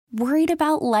Worried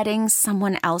about letting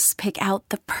someone else pick out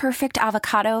the perfect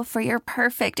avocado for your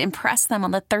perfect impress them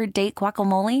on the third date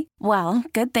guacamole? Well,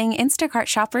 good thing Instacart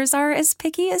shoppers are as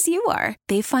picky as you are.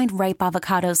 They find ripe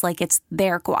avocados like it's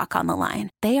their guac on the line.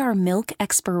 They are milk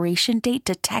expiration date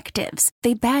detectives.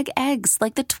 They bag eggs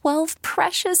like the 12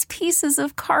 precious pieces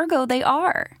of cargo they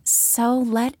are. So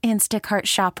let Instacart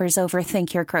shoppers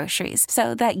overthink your groceries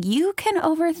so that you can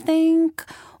overthink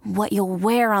what you'll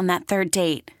wear on that third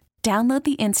date. Download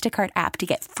the Instacart app to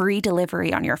get free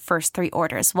delivery on your first 3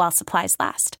 orders while supplies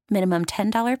last. Minimum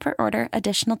 $10 per order.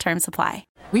 Additional terms apply.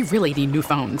 We really need new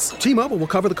phones. T-Mobile will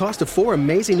cover the cost of 4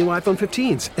 amazing new iPhone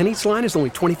 15s, and each line is only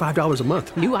 $25 a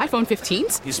month. New iPhone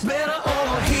 15s? It's better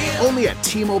over here. Only at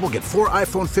T-Mobile, get 4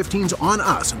 iPhone 15s on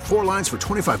us and 4 lines for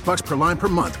 $25 per line per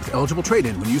month with eligible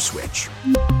trade-in when you switch.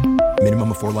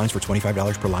 Minimum of 4 lines for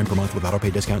 $25 per line per month with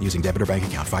autopay discount using debit or bank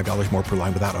account. $5 more per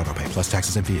line without autopay, plus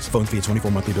taxes and fees. Phone fee at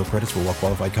 24 monthly bill credits for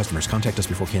well-qualified customers. Contact us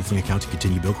before canceling account to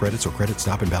continue bill credits or credit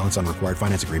stop and balance on required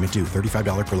finance agreement due.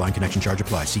 $35 per line connection charge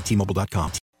applies. See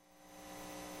T-Mobile.com.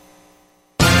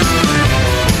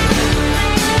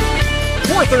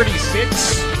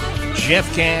 436,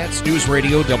 Jeff Katz, News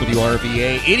Radio,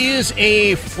 WRVA. It is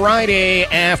a Friday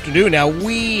afternoon. Now,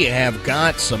 we have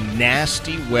got some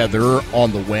nasty weather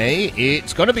on the way.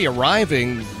 It's going to be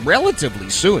arriving relatively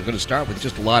soon. It's going to start with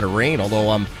just a lot of rain, although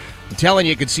I'm telling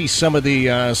you, you can see some of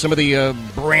the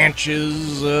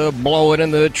branches blowing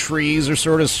and the trees are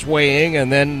sort of swaying,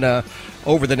 and then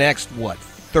over the next,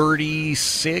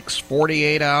 36,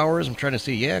 48 hours. I'm trying to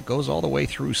see. Yeah, it goes all the way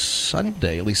through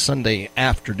Sunday, at least Sunday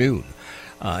afternoon.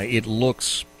 It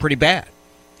looks pretty bad.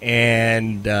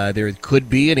 And there could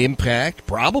be an impact,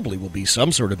 probably will be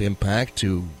some sort of impact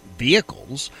to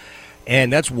vehicles.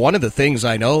 And that's one of the things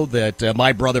I know that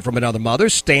my brother from another mother,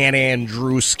 Stan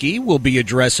Andrewski, will be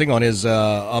addressing on his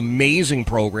amazing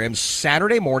program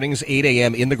Saturday mornings, 8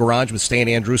 a.m. in the garage with Stan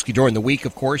Andrewski. During the week,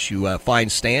 of course, you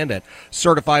find Stan at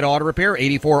Certified Auto Repair,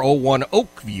 8401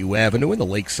 Oakview Avenue in the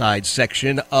Lakeside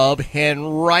section of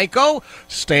Henrico.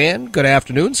 Stan, good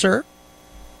afternoon, sir.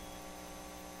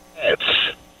 It's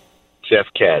Jeff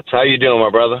Katz. How you doing, my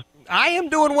brother? I am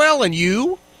doing well, and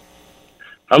you?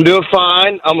 I'm doing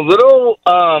fine. I'm a little,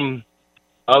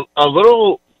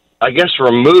 I guess,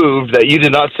 removed that you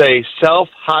did not say self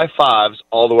high fives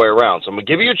all the way around. So I'm gonna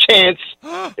give you a chance.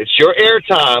 It's your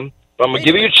airtime, but I'm gonna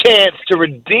give you a chance to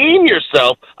redeem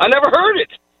yourself. I never heard it.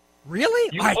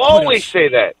 Really? You always say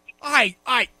that. I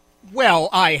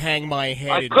hang my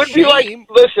head. I could be like,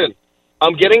 listen,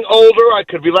 I'm getting older. I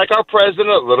could be like our president,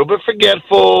 a little bit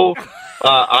forgetful.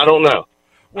 I don't know.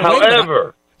 Well,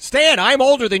 however. Stan, I'm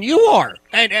older than you are,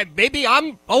 and maybe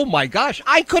I'm, oh my gosh,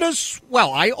 I could have,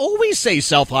 I always say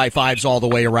self-high-fives all the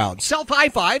way around.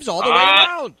 Self-high-fives all the way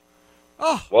around.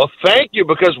 Oh. Well, thank you,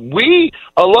 because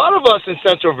a lot of us in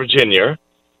Central Virginia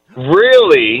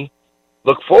really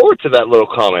look forward to that little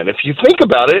comment. If you think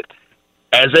about it,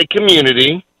 as a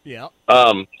community,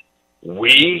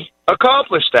 we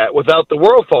accomplished that without the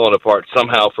world falling apart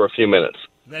somehow for a few minutes.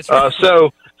 That's right.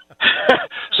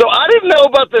 So I didn't know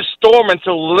about this storm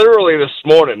until literally this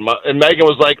morning. And Megan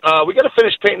was like, we got to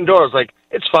finish painting doors. I was like,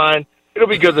 it's fine. It'll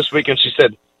be good this weekend. She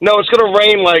said, no, it's going to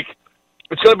rain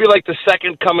it's going to be like the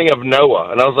second coming of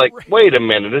Noah. And I was like, wait a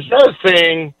minute, is that a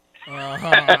thing?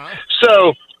 Uh-huh.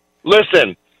 So,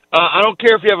 listen, I don't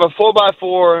care if you have a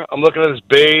 4x4. I'm looking at this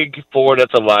big Ford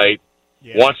that's a light.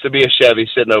 Yeah. Wants to be a Chevy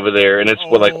sitting over there, and it's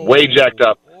way jacked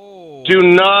up. Oh.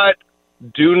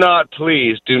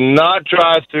 Please, do not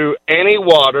drive through any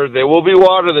water. There will be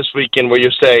water this weekend where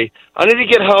you say, I need to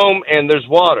get home and there's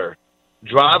water.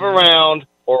 Drive around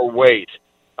or wait.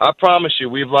 I promise you,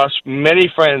 we've lost many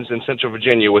friends in Central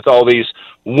Virginia with all these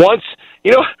once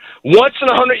in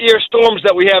 100-year storms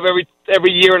that we have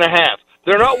every year and a half.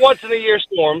 They're not once-in-a-year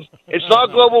storms. It's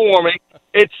not global warming.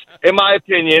 It's, in my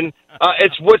opinion,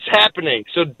 it's what's happening.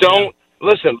 So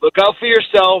listen, look out for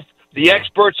yourself. The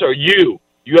experts are you.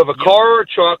 You have a car or a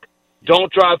truck,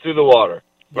 don't drive through the water.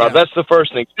 Yeah. Right, that's the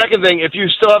first thing. Second thing, if you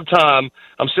still have time,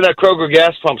 I'm sitting at Kroger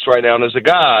gas pumps right now, and there's a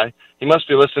guy, he must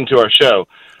be listening to our show.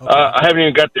 Okay. I haven't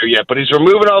even got there yet, but he's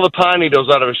removing all the pine needles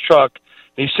out of his truck.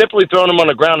 And he's simply throwing them on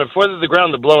the ground, and before they're the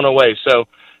ground, they're blown away. So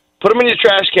put them in your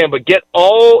trash can, but get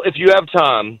if you have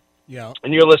time,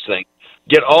 and you're listening,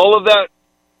 get all of that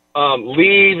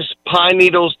leaves, pine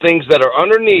needles, things that are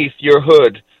underneath your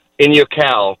hood in your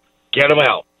cowl, get them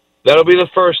out. That'll be the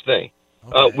first thing.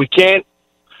 Okay. We can't.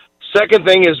 Second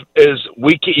thing is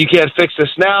you can't fix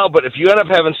this now, but if you end up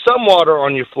having some water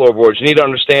on your floorboards, you need to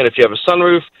understand if you have a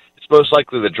sunroof, it's most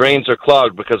likely the drains are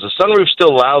clogged because the sunroof still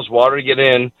allows water to get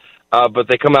in, but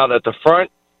they come out at the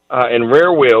front and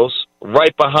rear wheels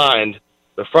right behind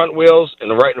the front wheels, and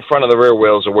right in front of the rear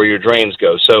wheels are where your drains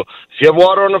go. So if you have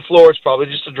water on the floor, it's probably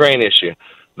just a drain issue.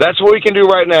 That's what we can do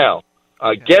right now.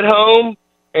 Get home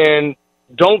and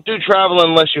don't do travel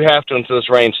unless you have to until this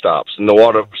rain stops and the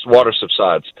water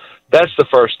subsides. That's the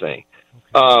first thing.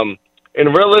 And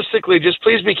realistically, just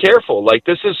please be careful. Like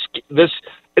it's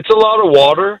a lot of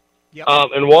water,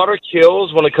 and water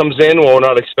kills when it comes in when we're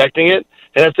not expecting it.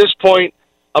 And at this point,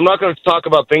 I'm not going to talk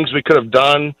about things we could have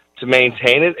done to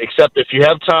maintain it, except if you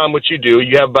have time, which you do,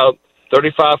 you have about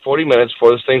 35, 40 minutes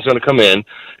before this thing's going to come in.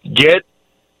 Get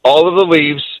all of the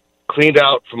leaves cleaned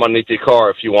out from underneath your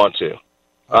car if you want to.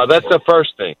 That's the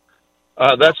first thing.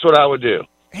 That's what I would do.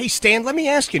 Hey, Stan, let me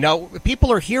ask you. Now,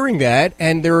 people are hearing that,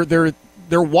 and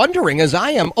they're wondering, as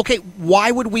I am, okay,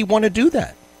 why would we want to do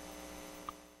that?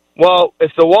 Well,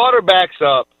 if the water backs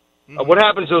up, what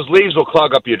happens is those leaves will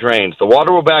clog up your drains. The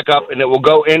water will back up, and it will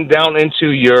go down into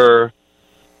your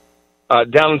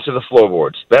down into the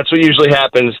floorboards. That's what usually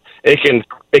happens. It can,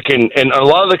 and a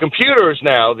lot of the computers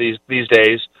now these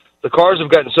days, the cars have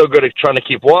gotten so good at trying to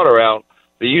keep water out.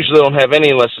 They usually don't have any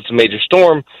unless it's a major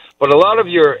storm. But a lot of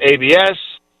your ABS,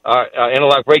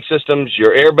 anti-lock brake systems,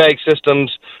 your airbag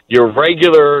systems, your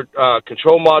regular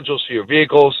control modules for your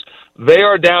vehicles, they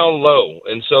are down low.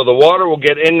 And so the water will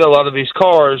get into a lot of these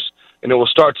cars, and it will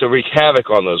start to wreak havoc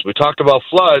on those. We talked about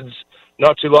floods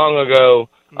not too long ago.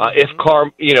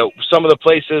 Some of the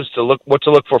places what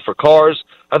to look for cars.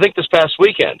 I think this past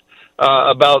weekend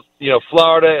about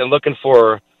Florida and looking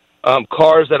for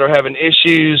cars that are having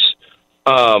issues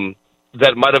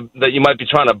that you might be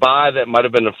trying to buy that might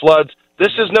have been in floods.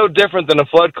 This is no different than a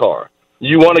flood car.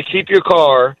 You want to keep your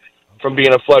car from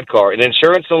being a flood car, and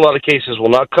insurance in a lot of cases will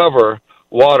not cover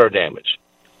water damage.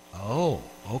 Oh,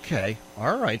 okay,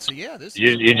 all right. So yeah, this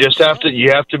you just have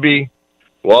to be.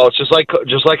 Well, it's just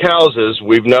like houses.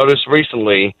 We've noticed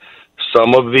recently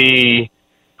some of the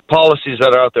policies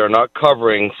that are out there are not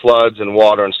covering floods and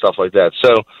water and stuff like that.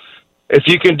 So if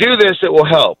you can do this, it will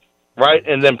help, right?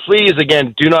 And then please,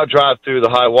 again, do not drive through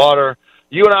the high water.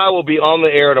 You and I will be on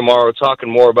the air tomorrow talking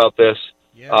more about this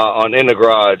on In the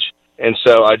Garage. And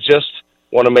so I just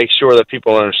want to make sure that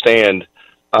people understand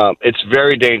it's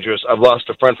very dangerous. I've lost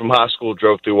a friend from high school who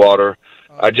drove through water.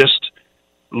 I just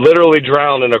literally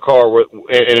drowned in a car,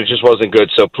 and it just wasn't good.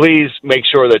 So please make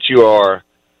sure that you are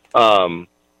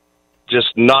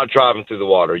just not driving through the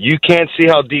water. You can't see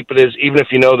how deep it is, even if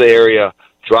you know the area.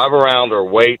 Drive around or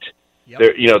wait. Yep.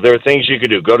 There are things you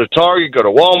could do. Go to Target, go to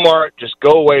Walmart, just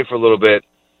go away for a little bit,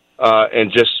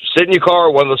 and just sit in your car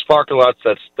at one of those parking lots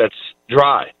that's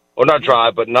dry. Or not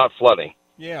dry, but not flooding.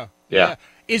 Yeah.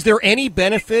 Is there any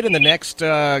benefit in the next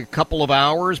couple of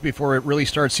hours before it really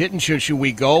starts hitting? Should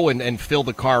we go and fill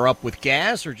the car up with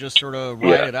gas or just sort of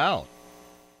ride it out?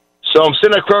 So I'm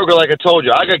sitting at Kroger, like I told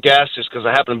you. I got gas just because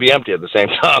I happen to be empty at the same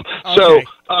time. Okay. So,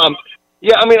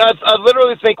 I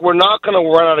literally think we're not going to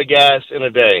run out of gas in a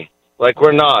day. Like,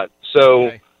 we're not.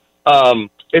 So,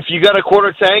 if you got a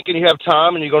quarter tank and you have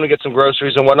time and you're going to get some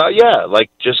groceries and whatnot,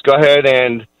 just go ahead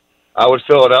and I would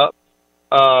fill it up.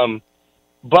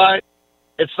 But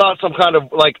it's not some kind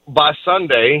of, by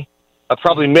Sunday,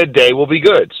 probably midday will be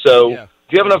good. So if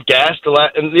you have enough gas to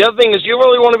and the other thing is you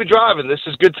really want to be driving. This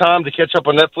is good time to catch up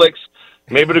on Netflix,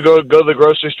 maybe to go to the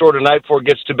grocery store tonight before it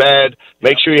gets too bad.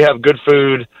 Make sure you have good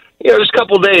food. Just a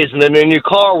couple of days. And then in your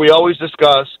car, we always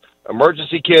discuss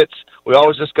emergency kits. We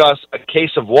always discuss a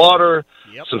case of water,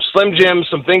 some Slim Jims,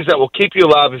 some things that will keep you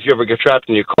alive if you ever get trapped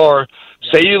in your car.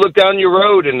 Say you look down your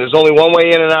road and there's only one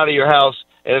way in and out of your house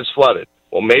and it's flooded.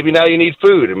 Well, maybe now you need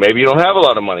food and maybe you don't have a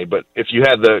lot of money. But if you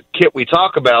had the kit we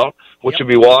talk about, which would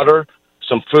be water,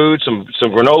 some food, some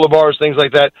granola bars, things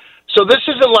like that. So this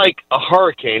isn't like a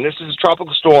hurricane. This is a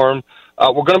tropical storm.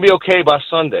 We're going to be okay by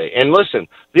Sunday. And listen,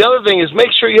 the other thing is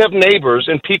make sure you have neighbors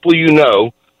and people you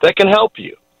know that can help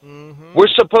you. Mm-hmm. We're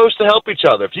supposed to help each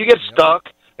other. If you get stuck,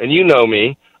 and you know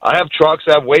me, I have trucks,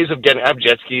 I have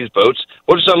jet skis, boats.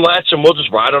 We'll just unlatch them. We'll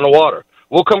just ride on the water.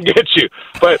 We'll come get you.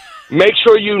 But make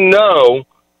sure you know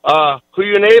who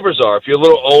your neighbors are. If you're a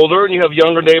little older and you have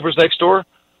younger neighbors next door,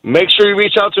 make sure you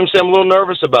reach out to them and say, I'm a little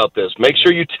nervous about this. Make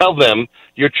sure you tell them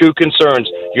your true concerns.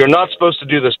 You're not supposed to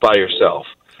do this by yourself.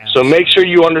 So make sure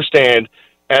you understand,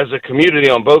 as a community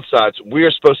on both sides, we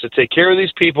are supposed to take care of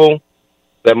these people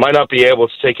that might not be able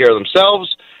to take care of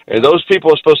themselves, and those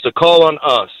people are supposed to call on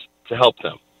us to help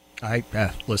them.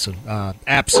 Listen,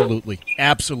 absolutely,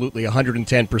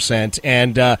 110%.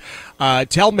 And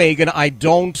tell Megan, I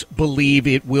don't believe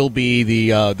it will be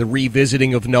the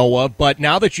revisiting of Noah, but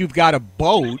now that you've got a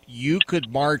boat, you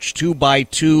could march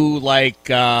 2x2 like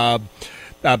a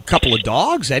couple of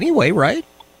dogs anyway, right?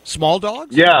 Small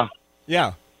dogs? Yeah.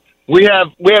 We have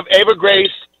Ava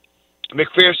Grace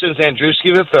McPherson's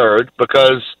Andrewski III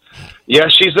because,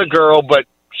 yes, she's a girl, but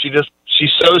she's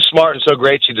so smart and so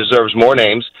great she deserves more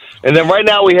names. And then right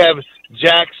now we have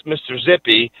Jack's Mr.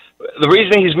 Zippy. The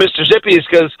reason he's Mr. Zippy is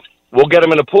because we'll get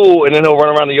him in a pool and then he'll run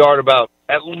around the yard about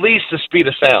at least the speed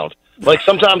of sound. Like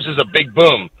sometimes there's a big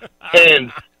boom.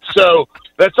 And so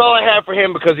that's all I have for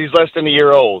him because he's less than a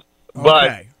year old.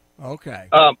 Okay.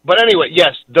 But anyway,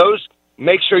 yes, those.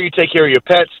 Make sure you take care of your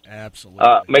pets. Absolutely.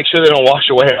 Make sure they don't wash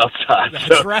away outside.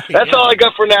 That's right. That's all I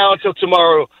got for now until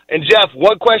tomorrow. And, Jeff,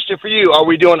 one question for you. Are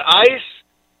we doing ice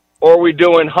or are we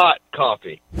doing hot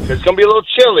coffee? Because it's going to be a little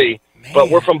chilly,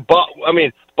 but we're from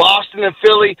Boston and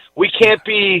Philly. We can't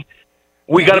be –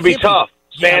 we got to be tough.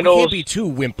 Sandals. We can't be too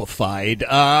wimpified.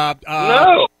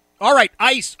 No. All right,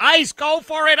 ice. Ice, go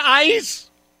for it, ice.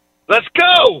 Let's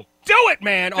go. Do it,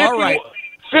 man. All right.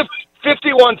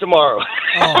 51 tomorrow.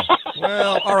 Oh,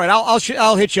 well, all right.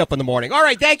 I'll hit you up in the morning. All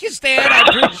right. Thank you, Stan. I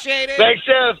appreciate it. Thanks,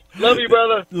 Jeff. Love you,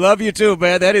 brother. Love you too,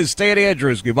 man. That is Stan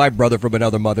Andrewski, my brother from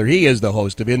another mother. He is the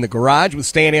host of In the Garage with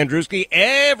Stan Andrewski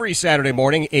every Saturday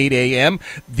morning, 8 a.m.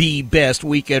 The best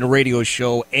weekend radio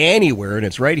show anywhere, and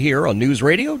it's right here on News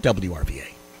Radio WRVA.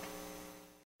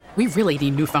 We really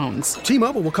need new phones.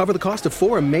 T-Mobile will cover the cost of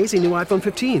 4 amazing new iPhone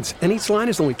 15s, and each line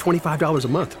is only $25 a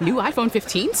month. New iPhone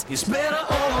 15s? It's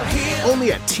better over here.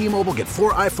 Only at T-Mobile, get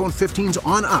 4 iPhone 15s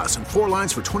on us and 4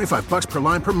 lines for $25 per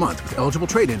line per month with eligible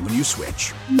trade-in when you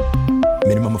switch.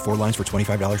 Minimum of 4 lines for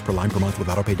 $25 per line per month with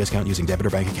autopay discount using debit or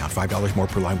bank account. $5 more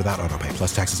per line without autopay,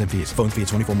 plus taxes and fees. Phone fee at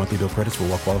 24 monthly bill credits for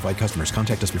well-qualified customers.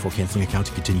 Contact us before canceling account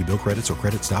to continue bill credits or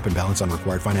credit stop and balance on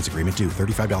required finance agreement due.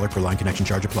 $35 per line connection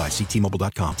charge applies. See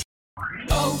T-Mobile.com.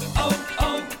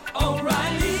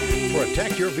 O'Reilly.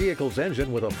 Protect your vehicle's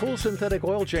engine with a full synthetic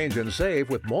oil change and save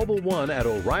with Mobile One at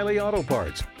O'Reilly Auto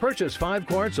Parts. Purchase 5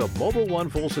 quarts of Mobile One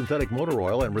full synthetic motor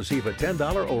oil and receive a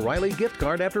 $10 O'Reilly gift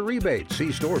card after rebate.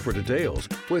 See store for details.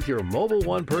 With your Mobile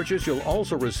One purchase, you'll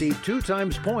also receive 2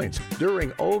 times points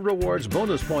during O Rewards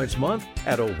Bonus Points Month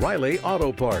at O'Reilly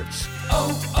Auto Parts.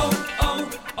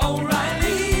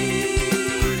 O'Reilly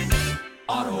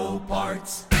Auto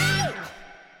Parts.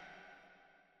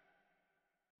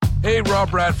 Hey, Rob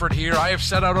Bradford here. I have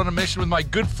set out on a mission with my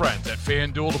good friends at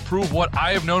FanDuel to prove what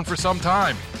I have known for some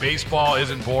time. Baseball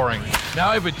isn't boring. Now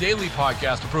I have a daily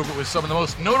podcast to prove it with some of the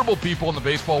most notable people in the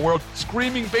baseball world,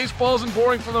 screaming baseball isn't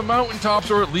boring from the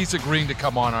mountaintops, or at least agreeing to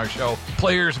come on our show.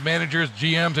 Players, managers,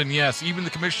 GMs, and yes, even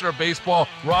the commissioner of baseball,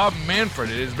 Rob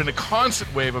Manfred. It has been a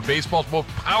constant wave of baseball's most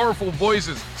powerful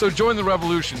voices. So join the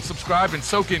revolution. Subscribe and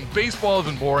soak in Baseball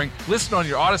Isn't Boring. Listen on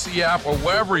your Odyssey app or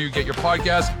wherever you get your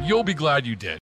podcasts. You'll be glad you did.